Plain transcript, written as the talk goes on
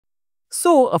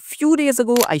So, a few days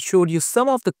ago, I showed you some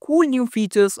of the cool new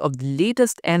features of the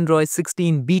latest Android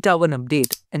 16 Beta 1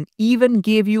 update and even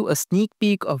gave you a sneak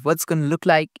peek of what's going to look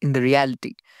like in the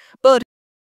reality. But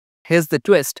here's the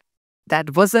twist.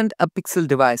 That wasn't a Pixel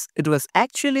device. It was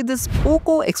actually this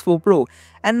Poco X4 Pro.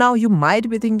 And now you might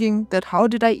be thinking that how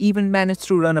did I even manage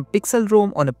to run a Pixel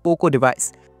ROM on a Poco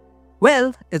device?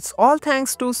 Well, it's all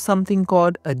thanks to something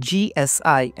called a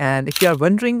GSI, and if you are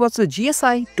wondering what's a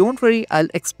GSI, don't worry, I'll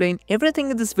explain everything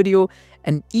in this video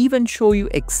and even show you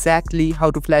exactly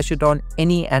how to flash it on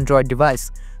any Android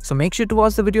device. So make sure to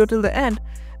watch the video till the end,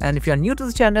 and if you are new to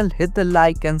the channel, hit the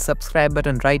like and subscribe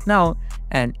button right now.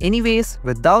 And anyways,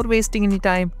 without wasting any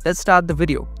time, let's start the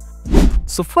video.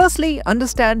 So firstly,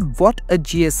 understand what a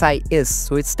GSI is.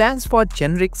 So it stands for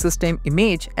Generic System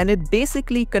Image and it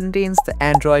basically contains the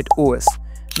Android OS.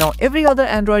 Now every other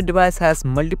Android device has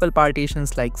multiple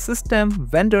partitions like system,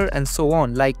 vendor and so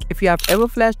on. Like if you have ever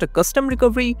flashed a custom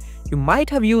recovery, you might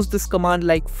have used this command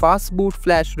like fastboot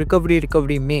flash recovery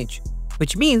image,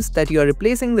 which means that you are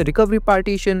replacing the recovery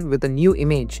partition with a new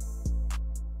image.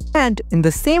 And in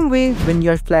the same way, when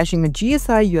you are flashing a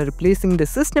GSI, you are replacing the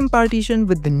system partition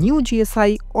with the new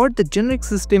GSI or the generic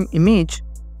system image.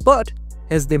 But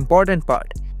here's the important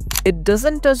part. It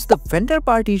doesn't touch the vendor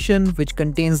partition, which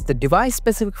contains the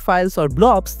device-specific files or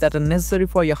blobs that are necessary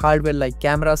for your hardware like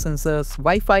camera sensors,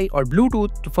 Wi-Fi or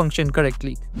Bluetooth to function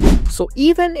correctly. So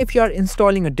even if you are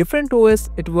installing a different OS,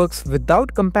 it works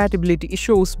without compatibility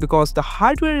issues because the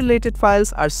hardware-related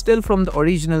files are still from the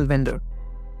original vendor.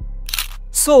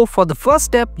 So for the first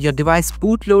step, your device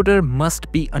bootloader must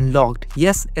be unlocked.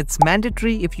 Yes, it's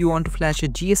mandatory if you want to flash a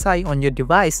GSI on your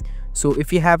device. So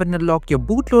if you haven't unlocked your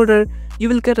bootloader, you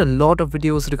will get a lot of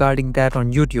videos regarding that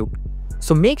on YouTube.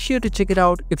 So make sure to check it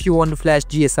out if you want to flash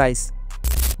GSIs.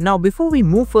 Now before we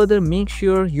move further, make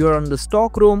sure you're on the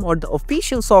stock ROM or the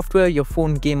official software your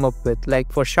phone came up with.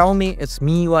 Like for Xiaomi, it's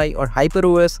MIUI or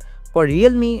HyperOS. For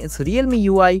Realme, it's Realme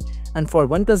UI, and for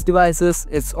OnePlus devices,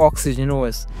 it's Oxygen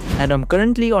OS. And I'm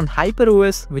currently on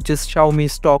HyperOS, which is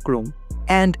Xiaomi's stock ROM.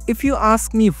 And if you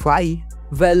ask me why,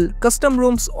 well, custom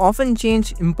ROMs often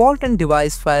change important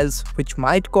device files which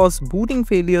might cause booting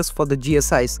failures for the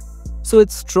GSIs. So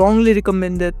it's strongly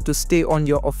recommended to stay on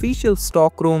your official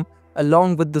stock ROM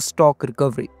along with the stock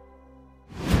recovery.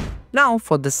 Now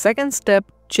for the second step,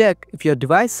 check if your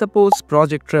device supports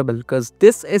Project Treble because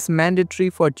this is mandatory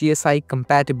for GSI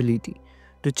compatibility.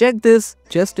 To check this,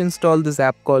 just install this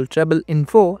app called Treble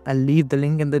Info. I'll leave the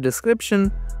link in the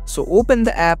description. So open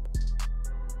the app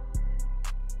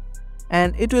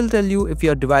and it will tell you if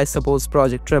your device supports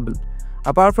Project Treble.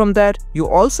 Apart from that, you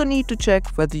also need to check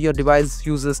whether your device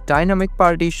uses dynamic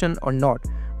partition or not.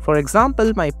 For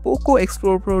example, my Poco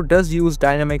X4 Pro does use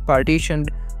dynamic partition,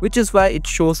 which is why it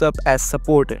shows up as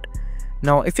supported.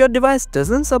 Now, if your device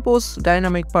doesn't support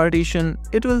dynamic partition,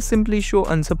 it will simply show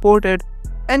unsupported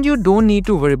and you don't need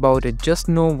to worry about it. Just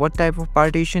know what type of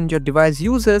partition your device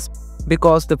uses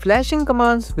because the flashing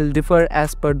commands will differ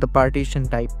as per the partition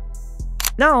type.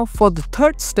 Now, for the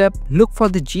third step, look for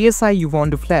the GSI you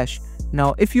want to flash.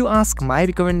 Now, if you ask my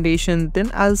recommendation, then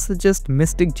I'll suggest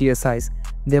Mystic GSIs.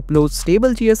 They upload stable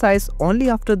GSIs only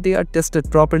after they are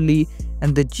tested properly,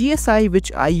 and the GSI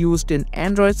which I used in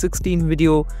Android 16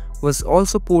 video was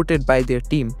also ported by their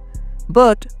team.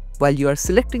 But while you are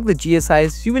selecting the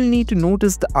GSIs, you will need to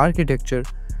notice the architecture.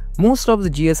 Most of the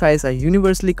GSIs are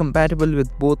universally compatible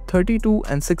with both 32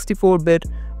 and 64-bit,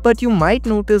 but you might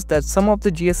notice that some of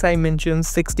the GSI mentions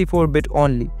 64-bit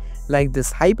only, like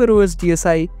this HyperOS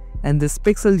GSI and this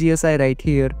Pixel GSI right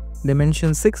here. They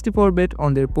mention 64-bit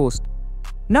on their post.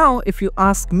 Now, if you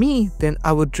ask me, then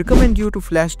I would recommend you to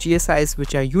flash GSIs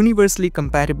which are universally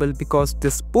compatible because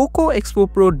this Poco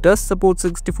X4 Pro does support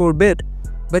 64-bit,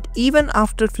 but even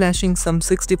after flashing some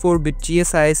 64-bit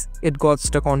GSIs, it got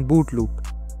stuck on boot loop.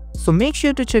 So make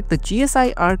sure to check the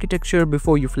GSI architecture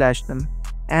before you flash them.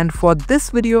 And for this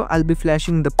video, I'll be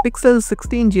flashing the Pixel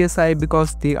 16 GSI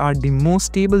because they are the most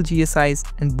stable GSIs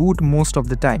and boot most of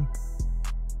the time.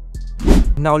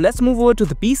 Now let's move over to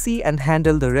the PC and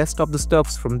handle the rest of the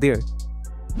stuffs from there.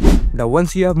 Now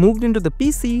once you have moved into the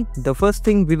PC, the first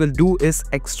thing we will do is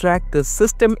extract the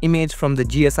system image from the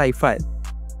GSI file.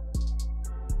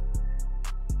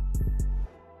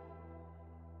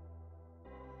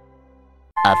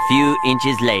 A few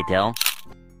inches later.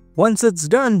 Once it's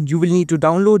done, you will need to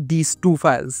download these two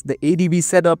files, the ADB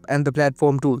setup and the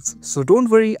platform tools. So don't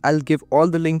worry, I'll give all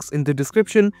the links in the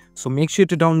description, so make sure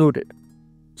to download it.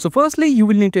 So firstly, you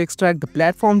will need to extract the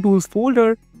platform tools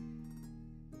folder.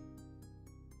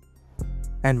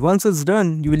 And once it's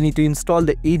done, you will need to install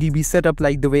the ADB setup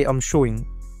like the way I'm showing.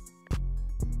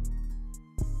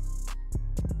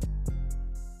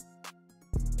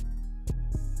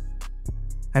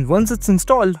 And once it's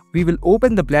installed, we will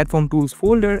open the platform tools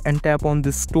folder and tap on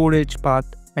this storage path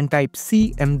and type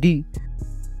cmd,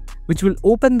 which will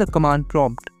open the command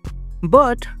prompt.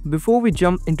 But before we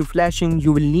jump into flashing,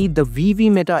 you will need the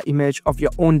vbmeta image of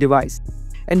your own device.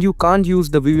 And you can't use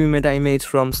the vbmeta image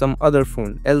from some other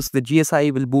phone, else the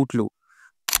GSI will boot loop.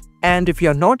 And if you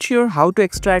are not sure how to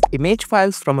extract image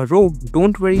files from a RAW,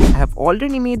 don't worry, I have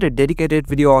already made a dedicated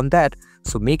video on that,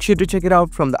 so make sure to check it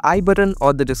out from the I button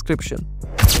or the description.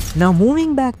 Now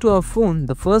moving back to our phone,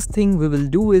 the first thing we will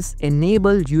do is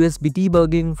enable USB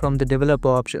debugging from the developer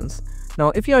options.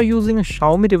 Now if you are using a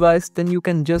Xiaomi device, then you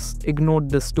can just ignore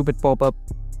this stupid pop-up.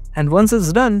 And once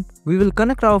it's done, we will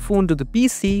connect our phone to the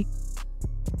PC.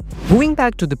 Moving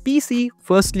back to the PC,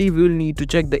 firstly we will need to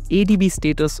check the ADB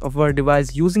status of our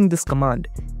device using this command,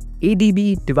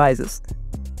 ADB devices.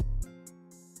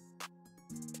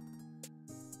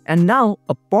 And now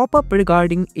a pop-up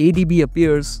regarding ADB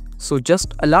appears, so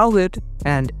just allow it,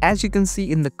 and as you can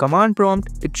see in the command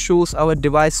prompt, it shows our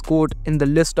device code in the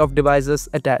list of devices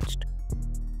attached.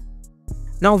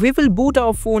 Now we will boot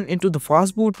our phone into the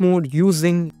fast boot mode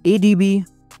using ADB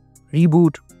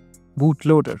reboot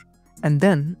bootloader, and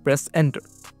then press enter.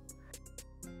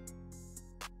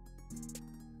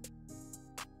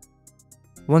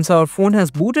 Once our phone has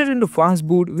booted into fast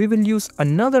boot, we will use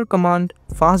another command,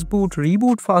 fastboot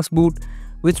reboot fastboot,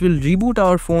 which will reboot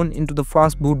our phone into the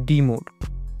fastboot D mode.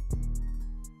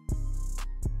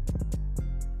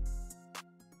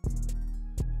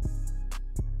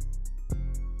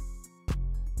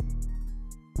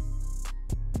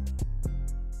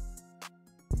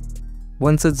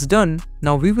 Once it's done,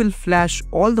 now we will flash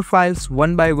all the files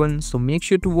one by one, so make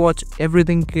sure to watch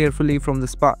everything carefully from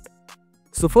this part.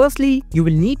 So firstly, you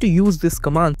will need to use this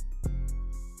command.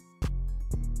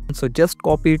 So just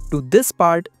copy it to this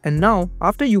part, and now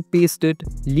after you paste it,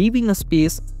 leaving a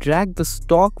space, drag the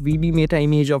stock vbmeta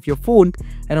image of your phone,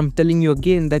 and I'm telling you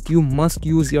again that you must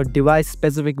use your device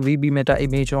specific vbmeta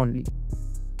image only.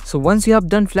 So once you have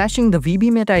done flashing the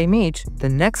vbmeta image, the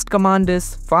next command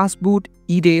is fastboot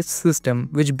erase system,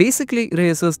 which basically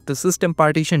erases the system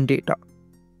partition data.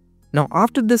 Now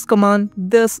after this command,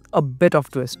 there's a bit of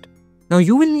twist. Now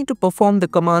you will need to perform the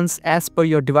commands as per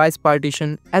your device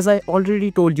partition, as I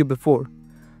already told you before.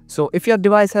 So if your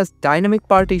device has dynamic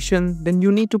partition, then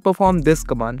you need to perform this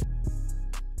command.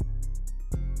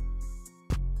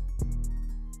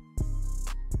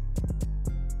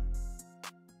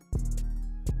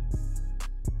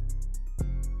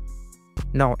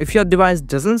 Now if your device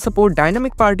doesn't support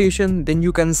dynamic partition, then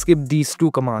you can skip these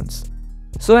two commands.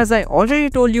 So as I already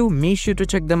told you, make sure to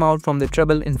check them out from the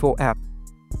Treble info app.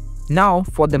 Now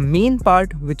for the main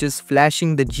part, which is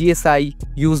flashing the GSI,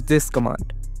 use this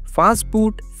command,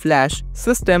 fastboot flash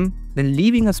system, then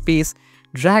leaving a space,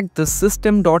 drag the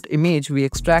system.img we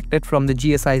extracted from the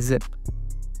GSI zip.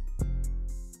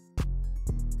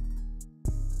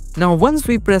 Now once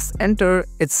we press enter,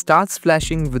 it starts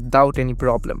flashing without any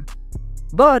problem.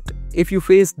 But if you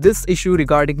face this issue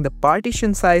regarding the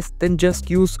partition size, then just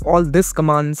use all these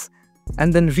commands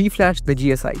and then reflash the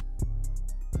GSI.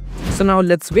 So now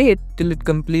let's wait till it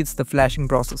completes the flashing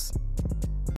process.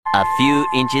 A few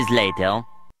inches later.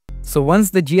 So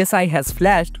once the GSI has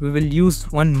flashed, we will use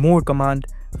one more command,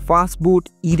 fastboot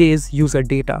erase user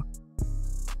data.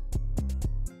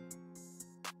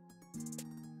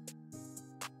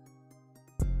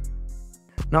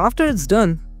 Now after it's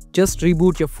done, just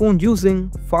reboot your phone using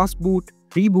fastboot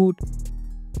reboot.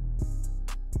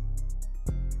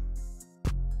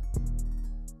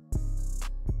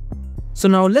 So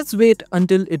now let's wait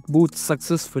until it boots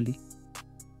successfully.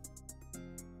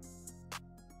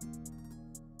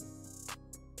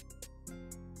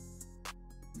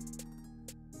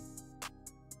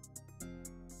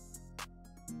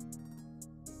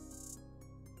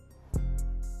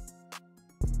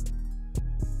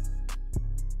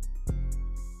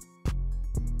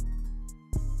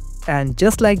 And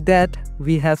just like that,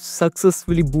 we have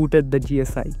successfully booted the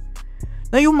GSI.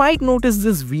 Now you might notice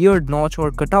this weird notch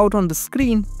or cutout on the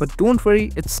screen, but don't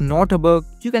worry, it's not a bug.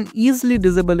 You can easily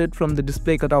disable it from the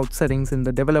display cutout settings in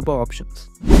the developer options.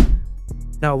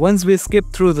 Now once we skip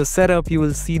through the setup, you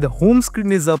will see the home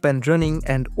screen is up and running,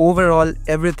 and overall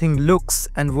everything looks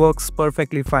and works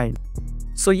perfectly fine.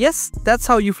 So yes, that's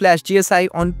how you flash GSI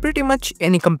on pretty much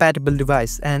any compatible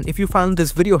device. And if you found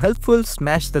this video helpful,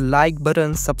 smash the like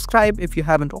button, subscribe if you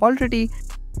haven't already,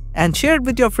 and share it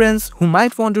with your friends who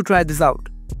might want to try this out.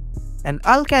 And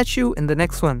I'll catch you in the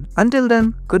next one. Until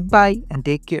then, goodbye and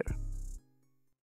take care.